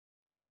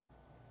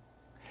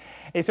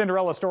A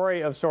Cinderella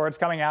story of sorts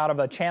coming out of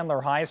a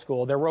Chandler high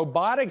school. Their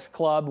robotics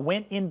club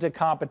went into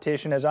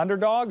competition as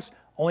underdogs,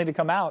 only to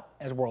come out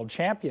as world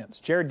champions.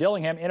 Jared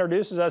Dillingham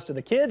introduces us to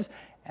the kids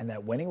and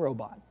that winning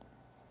robot.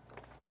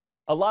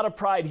 A lot of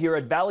pride here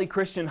at Valley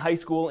Christian High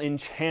School in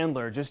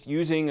Chandler, just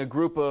using a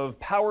group of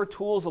power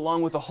tools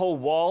along with a whole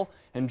wall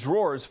and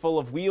drawers full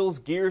of wheels,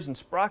 gears, and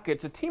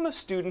sprockets. A team of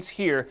students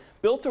here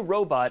built a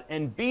robot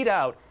and beat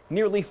out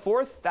nearly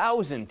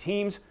 4,000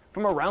 teams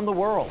from around the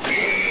world.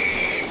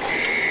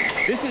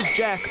 This is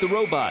Jack the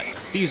robot.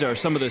 These are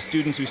some of the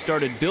students who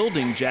started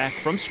building Jack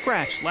from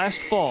scratch last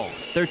fall.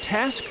 Their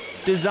task?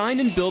 Design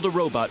and build a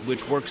robot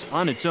which works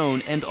on its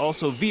own and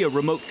also via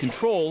remote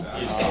control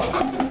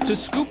to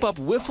scoop up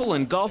wiffle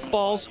and golf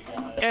balls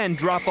and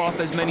drop off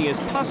as many as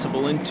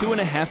possible in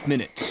 2.5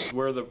 minutes.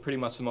 We're pretty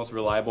much the most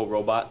reliable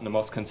robot and the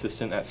most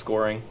consistent at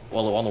scoring.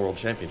 Well, it won the World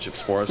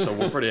Championships for us, so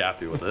we're pretty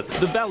happy with it.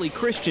 The Valley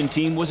Christian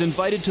team was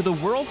invited to the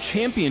World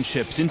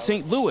Championships in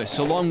St. Louis,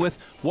 along with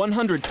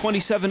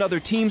 127 other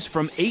teams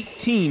from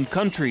 18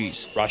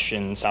 countries.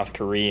 Russians, South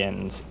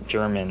Koreans,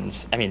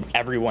 Germans, I mean,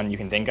 everyone you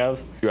can think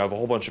of. You have a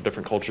whole bunch of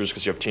different cultures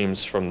because you have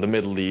teams from the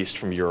Middle East,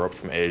 from Europe,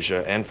 from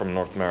Asia, and from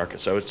North America,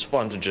 so it's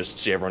fun to just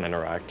see everyone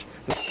interact.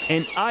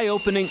 An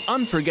eye-opening,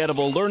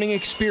 unforgettable learning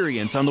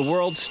experience on the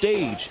world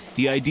stage.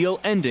 The ideal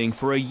ending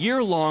for a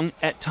year-long,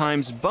 at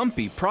times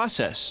bumpy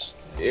process.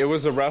 It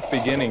was a rough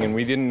beginning and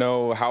we didn't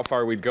know how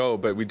far we'd go,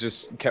 but we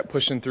just kept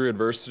pushing through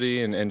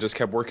adversity and just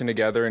kept working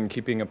together and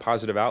keeping a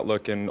positive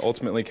outlook and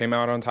ultimately came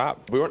out on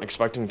top. We weren't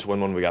expecting to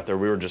win when we got there.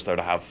 We were just there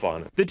to have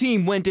fun. The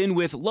team went in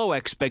with low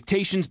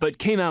expectations but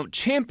came out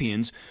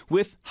champions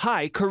with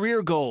high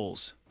career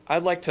goals.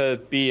 I'd like to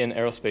be an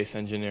aerospace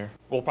engineer.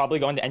 We'll probably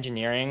go into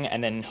engineering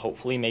and then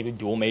hopefully maybe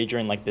dual major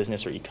in like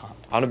business or econ.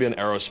 I want to be an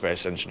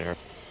aerospace engineer.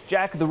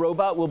 Jack the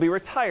robot will be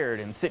retired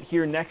and sit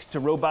here next to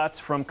robots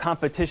from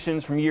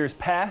competitions from years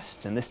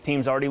past, and this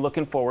team's already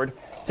looking forward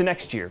to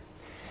next year.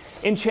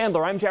 In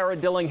Chandler, I'm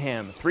Jared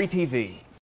Dillingham, 3TV.